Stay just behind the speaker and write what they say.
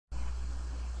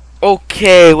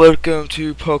Okay, welcome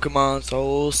to Pokemon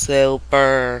Soul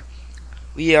Silver.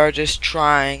 We are just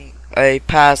trying a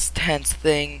past tense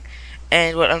thing,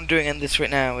 and what I'm doing in this right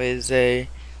now is this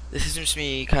is just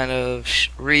me kind of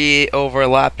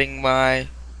re-overlapping my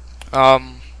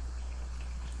um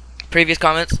previous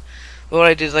comments. What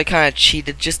I did is I kind of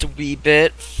cheated just a wee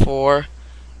bit for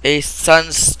a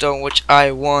Sunstone, which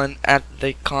I won at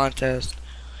the contest.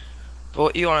 But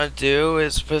what you want to do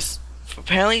is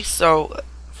apparently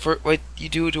for what you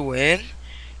do to win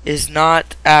is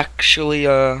not actually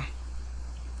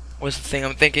what's the thing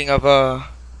I'm thinking of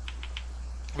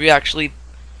we actually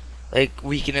like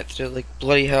weaken it to like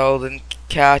bloody hell and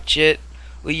catch it.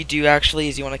 What you do actually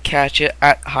is you want to catch it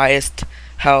at highest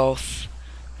health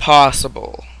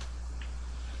possible.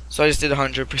 So I just did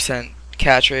 100%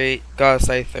 catch rate, got a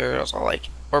Scyther, I was all like,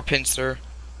 or Pinsir.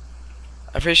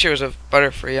 I'm pretty sure it was a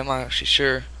Butterfree, I'm not actually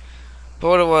sure. But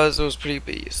what it was pretty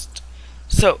beast.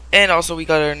 So, and also we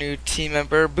got our new team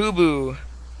member, Boo Boo.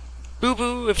 Boo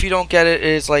Boo, if you don't get it,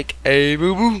 is like a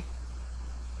Boo Boo. You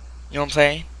know what I'm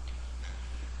saying?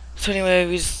 So anyway,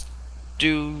 we just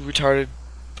do retarded.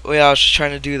 Oh yeah, I was just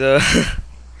trying to do the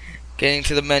getting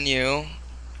to the menu.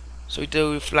 So we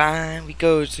do fly. We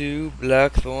go to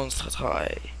Blackthorn's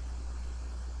High.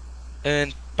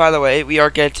 And by the way, we are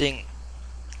getting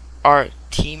our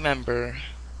team member.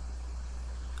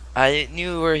 I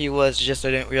knew where he was, just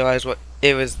I didn't realize what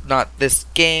it was. Not this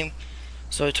game,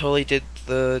 so I totally did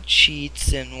the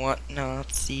cheats and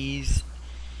whatnot. Sees,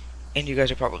 and you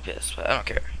guys are probably pissed, but I don't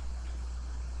care.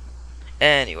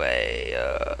 Anyway,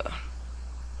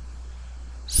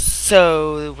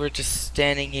 so we're just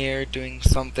standing here doing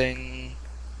something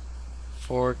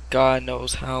for God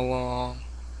knows how long.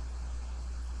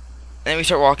 Then we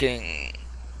start walking.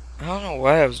 I don't know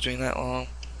why I was doing that long.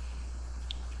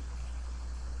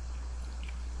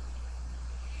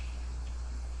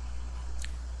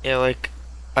 Yeah, like,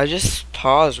 I just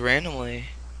paused randomly.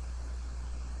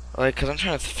 Like, cause I'm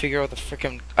trying to figure out the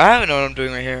freaking. I don't know what I'm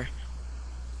doing right here.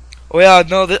 Oh yeah,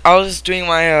 no, I was just doing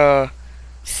my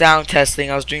sound testing.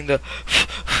 I was doing the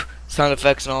sound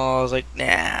effects and all. I was like,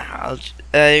 nah.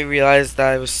 I realized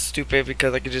that I was stupid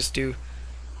because I could just do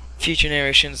future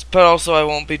narrations. But also, I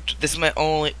won't be. This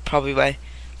is probably my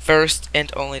first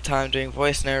and only time doing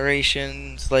voice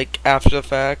narrations, like after the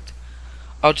fact.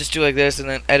 I'll just do like this and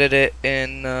then edit it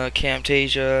in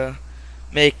Camtasia,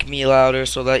 make me louder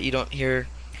so that you don't hear.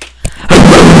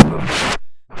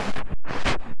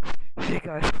 Hey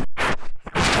guys,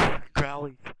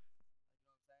 growly.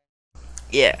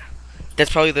 Yeah, that's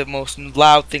probably the most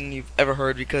loud thing you've ever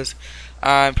heard because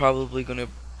I'm probably gonna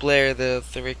blare the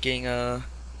freaking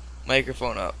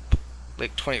microphone up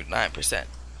like 29%.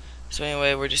 So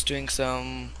anyway, we're just doing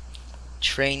some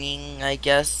training, I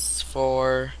guess,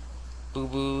 for Boo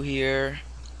Boo here.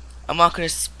 I'm not gonna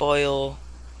spoil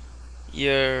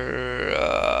your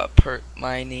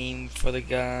my name for the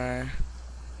guy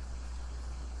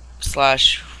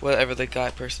slash whatever the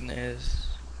guy person is.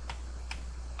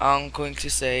 I'm going to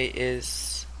say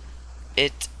is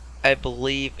it. I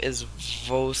believe is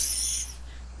Vostat.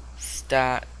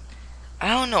 I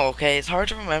don't know. Okay, it's hard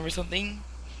to remember something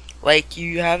like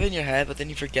you have in your head, but then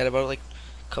you forget about it like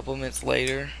a couple minutes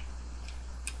later.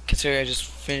 Considering I just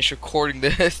finished recording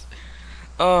this.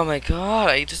 Oh my god,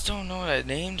 I just don't know what I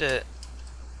named it.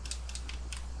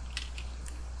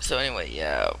 So anyway,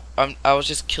 yeah, I was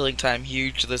just killing time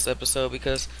huge this episode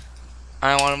because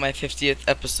I wanted my 50th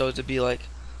episode to be like,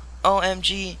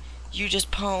 OMG, you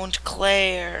just pwned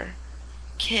Claire.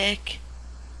 Kick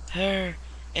her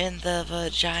in the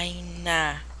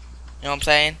vagina. You know what I'm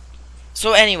saying?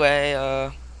 So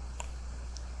anyway,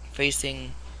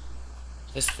 facing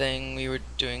this thing, we were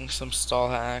doing some stall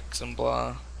hacks and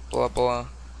blah, blah, blah,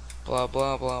 blah,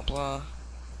 blah, blah, blah.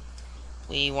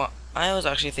 I was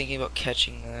actually thinking about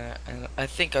catching that, and I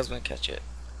think I was gonna catch it.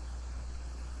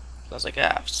 I was like,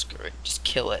 screw it, just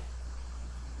kill it.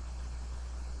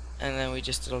 And then we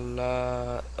just did a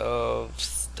lot of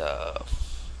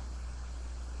stuff.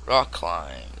 Rock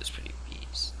climb is pretty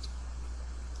beast.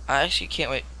 I actually can't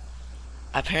wait.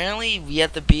 Apparently, we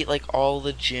have to beat like all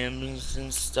the gyms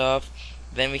and stuff.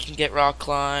 Then we can get rock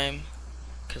climb.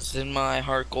 Cause in my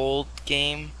Heart Gold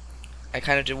game, I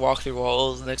kind of did walk through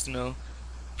walls. Next to know,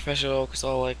 Professor Oak was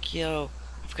all like, "Yo,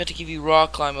 I forgot to give you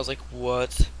rock climb." I was like,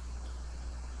 "What?"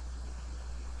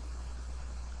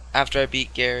 After I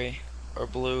beat Gary or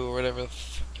Blue or whatever the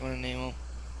fuck you want to name him.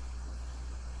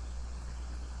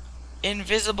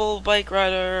 Invisible bike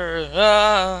rider.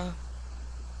 Ah.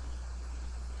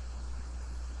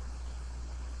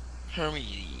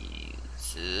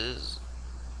 Hermes is.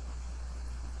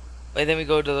 And then we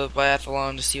go to the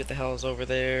biathlon to see what the hell is over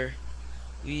there.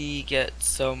 We get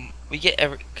some. We get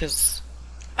every. Because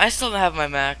I still have my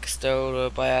max though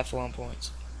to biathlon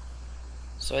points.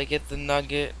 So I get the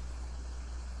nugget.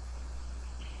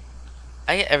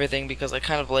 I get everything because I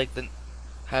kind of like the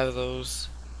have those.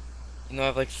 You know, I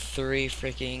have like 3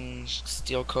 freaking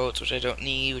steel coats, which I don't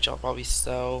need, which I'll probably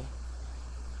sell.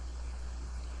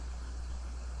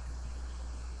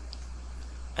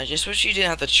 I just wish you didn't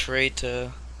have to trade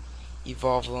to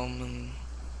evolve them, and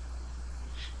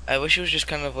I wish it was just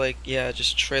kind of like, yeah,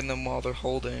 just trade them while they're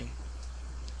holding.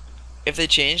 If they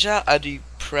change that, I'd be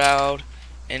proud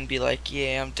and be like,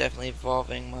 yeah, I'm definitely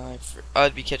evolving my.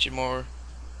 I'd be catching more.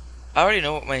 I already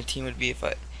know what my team would be if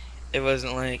it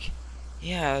wasn't like,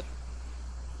 yeah,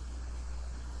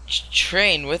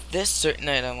 train with this certain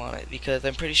item on it, because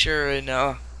I'm pretty sure in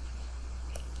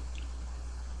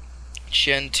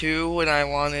Gen 2 when I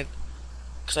wanted,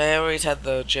 because I always had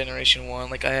the Generation 1,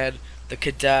 like I had the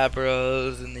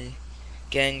Kadabras and the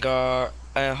Gengar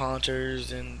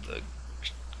Hunters and the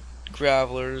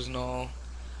Gravelers and all.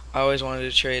 I always wanted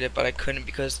to trade it, but I couldn't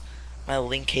because my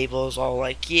link cable is all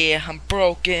like, yeah, I'm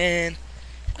broken.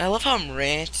 I love how I'm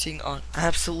ranting on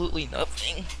absolutely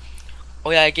nothing. Oh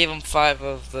yeah, I gave him 5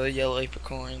 of the yellow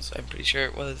apricorns. I'm pretty sure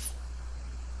it was.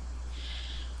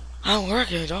 I'm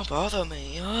working, don't bother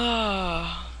me.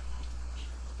 Ugh.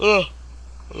 Ugh.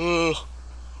 Ugh.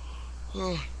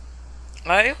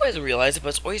 I always realize it, but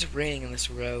it's always raining in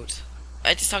this route.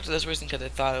 I just talked to this person because I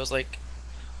thought it was like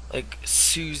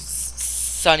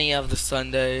sunny of the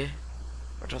Sunday.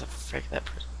 Or what the frick that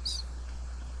person is.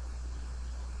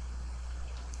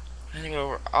 Anyway,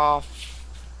 we're off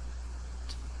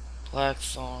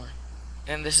Blackthorn.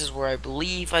 And this is where I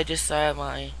believe I just saw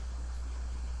my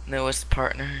newest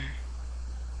partner.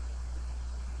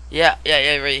 Yeah,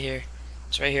 right here.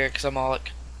 It's right here, because I'm all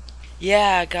like,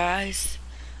 yeah, guys,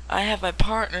 I have my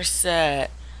partner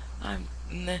set. I'm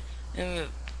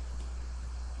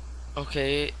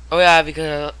okay. Oh yeah,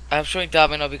 because I'm showing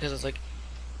Domino because it's like,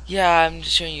 yeah, I'm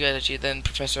just showing you guys that. Then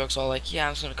Professor Oak's all like, yeah,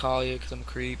 I'm just gonna call you because I'm a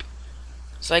creep.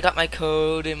 So I got my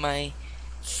code and my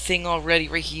thing already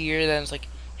right here. Then it's like,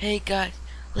 hey guys,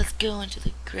 let's go into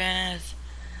the grass.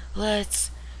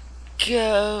 Let's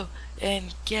go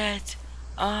and get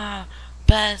our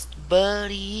best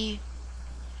buddy.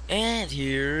 And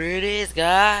here it is,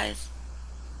 guys.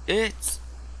 It's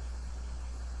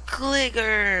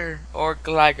Gligger or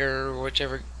Glagger,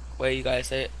 whichever way you guys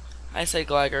say it. I say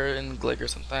Glagger and Gligger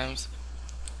sometimes.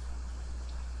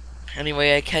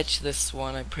 Anyway, I catch this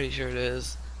one. I'm pretty sure it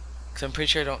is, because I'm pretty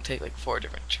sure I don't take like 4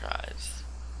 different tries.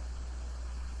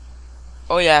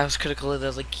 Oh yeah, I was critical of it. I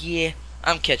was like, yeah,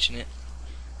 I'm catching it.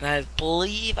 And I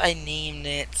believe I named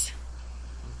it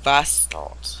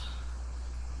Vastot.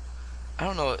 I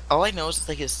don't know. All I know is it's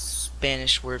like a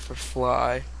Spanish word for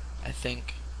fly, I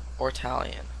think, or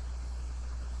Italian.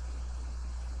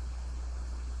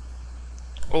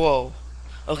 Whoa.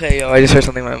 Okay, yo, I just heard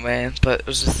something about my man, but it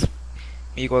was just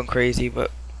me going crazy.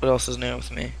 But what else is new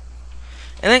with me?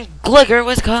 And then Gligger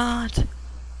was caught.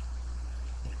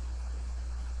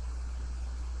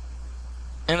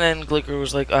 And then Gligger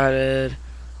was like added.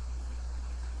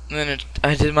 And then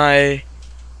I did my.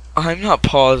 I'm not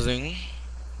pausing.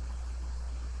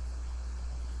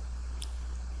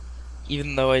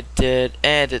 Even though I did,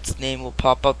 and its name will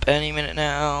pop up any minute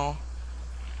now.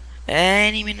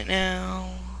 Any minute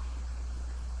now.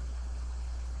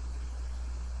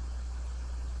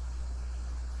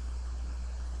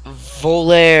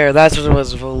 Volaire, that's what it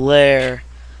was, Volaire.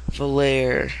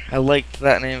 Volaire. I liked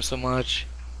that name so much.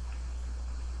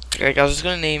 Like, I was just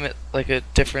gonna name it like a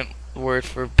different word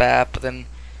for bat, but then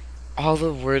all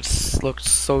the words looked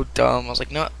so dumb. I was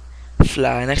like, no,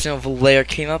 fly. Next thing Volaire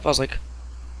came up, I was like,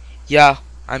 yeah,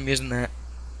 I'm using that.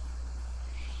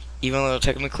 Even though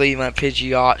technically my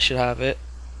Pidgeot should have it.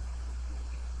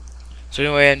 So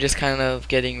anyway, I'm just kind of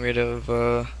getting rid of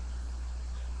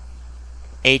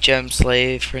HM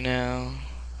Slave for now.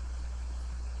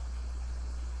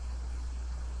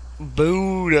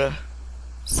 Buddha.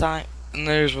 Sign. And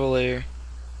there's Volaire.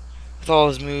 With all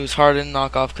his moves, Harden,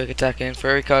 Knockoff, Quick Attack, and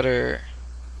Fairy Cutter.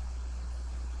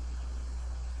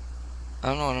 I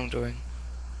don't know what I'm doing.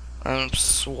 I'm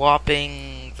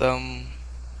swapping them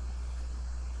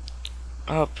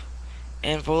up.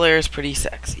 And Volaire is pretty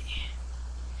sexy.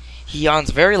 He yawns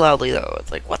very loudly though.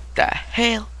 It's like, what the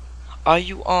hell are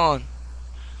you on,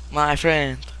 my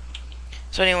friend?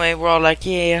 So anyway, we're all like,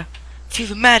 yeah, through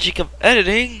the magic of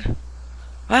editing,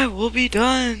 I will be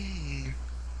done.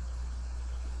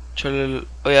 Oh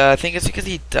yeah, I think it's because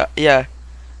he died. Yeah.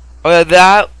 Oh yeah,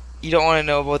 that you don't want to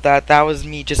know about that. That was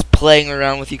me just playing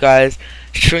around with you guys,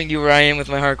 showing you where I am with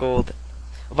my heart gold.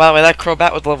 Oh, by the way, that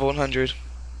Crobat was level 100.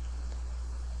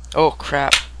 Oh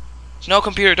crap! No,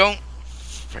 computer, don't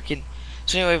freaking.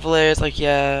 So anyway, Valaire's like,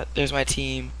 yeah, there's my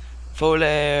team.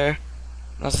 Volaire.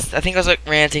 I think I was like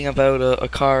ranting about a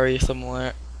Akari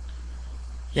somewhere.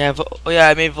 Yeah, oh yeah,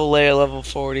 I made Valaire level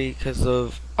 40 because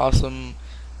of awesome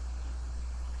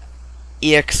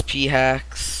EXP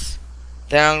hacks.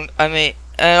 Then I made,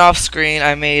 and off screen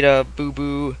I made a Boo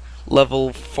Boo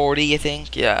level 40, I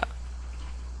think. Yeah,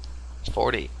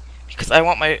 40. Because I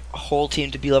want my whole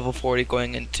team to be level 40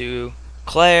 going into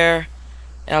Claire.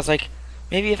 And I was like,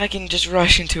 maybe if I can just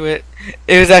rush into it.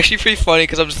 It was actually pretty funny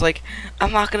because I'm just like,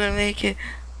 I'm not gonna make it.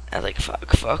 I was like,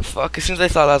 fuck, fuck, fuck. As soon as I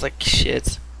saw that, I was like,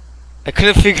 shit. I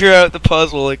couldn't figure out the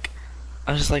puzzle. Like,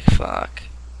 I was just like, fuck.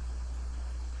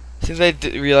 As soon as I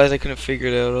realized I couldn't figure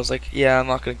it out, I was like, yeah, I'm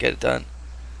not gonna get it done.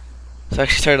 So I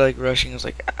actually started like rushing. I was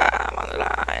like, I'm on the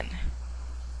line.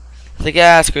 I was like,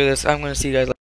 yeah, screw this. I'm gonna see you guys later.